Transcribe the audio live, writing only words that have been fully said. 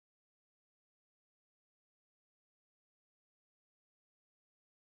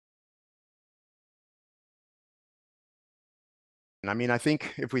I mean, I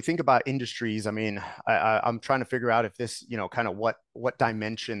think if we think about industries, I mean, I'm trying to figure out if this, kind of what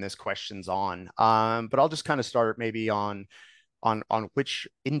dimension this question's on. But I'll just kind of start maybe on which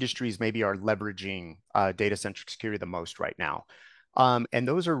industries maybe are leveraging data-centric security the most right now. And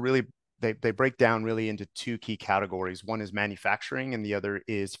those are really they break down really into two key categories. One is manufacturing, and the other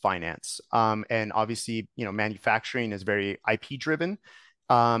is finance. And obviously, manufacturing is very IP driven.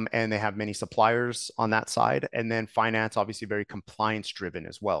 And they have many suppliers on that side. And then finance, obviously, very compliance driven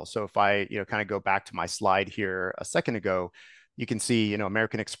as well. So if I, kind of go back to my slide here a second ago, you can see,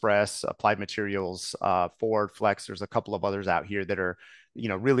 American Express, Applied Materials, Ford, Flex. There's a couple of others out here that are,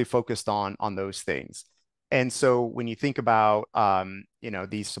 really focused on those things. And so when you think about,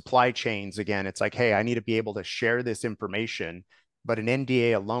 these supply chains, again, it's like, hey, I need to be able to share this information, but an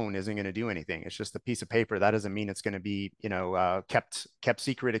NDA alone isn't going to do anything. It's just a piece of paper. That doesn't mean it's going to be, kept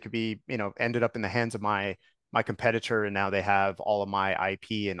secret. It could be, ended up in the hands of my competitor, and now they have all of my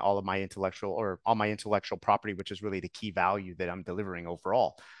IP and all of my intellectual property, which is really the key value that I'm delivering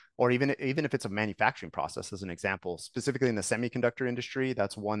overall. Or even if it's a manufacturing process, as an example, specifically in the semiconductor industry,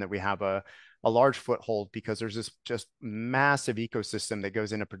 that's one that we have a large foothold because there's this just massive ecosystem that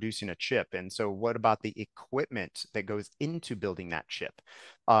goes into producing a chip. And so what about the equipment that goes into building that chip?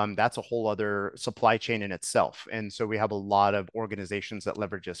 That's a whole other supply chain in itself. And so we have a lot of organizations that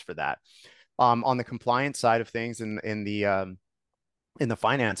leverage us for that. On the compliance side of things, in the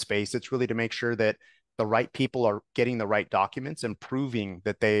finance space, it's really to make sure that the right people are getting the right documents and proving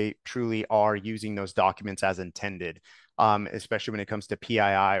that they truly are using those documents as intended, especially when it comes to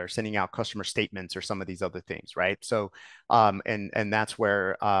PII or sending out customer statements or some of these other things, right? So, and that's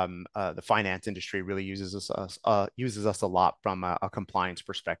where the finance industry really uses us a lot from a compliance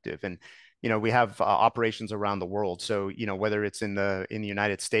perspective. And we have operations around the world. So, whether it's in the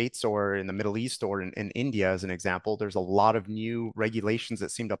United States or in the Middle East or in India, as an example, there's a lot of new regulations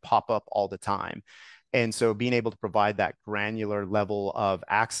that seem to pop up all the time. And so being able to provide that granular level of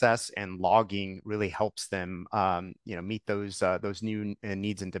access and logging really helps them, meet those new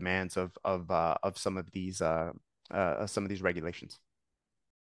needs and demands of some of these regulations.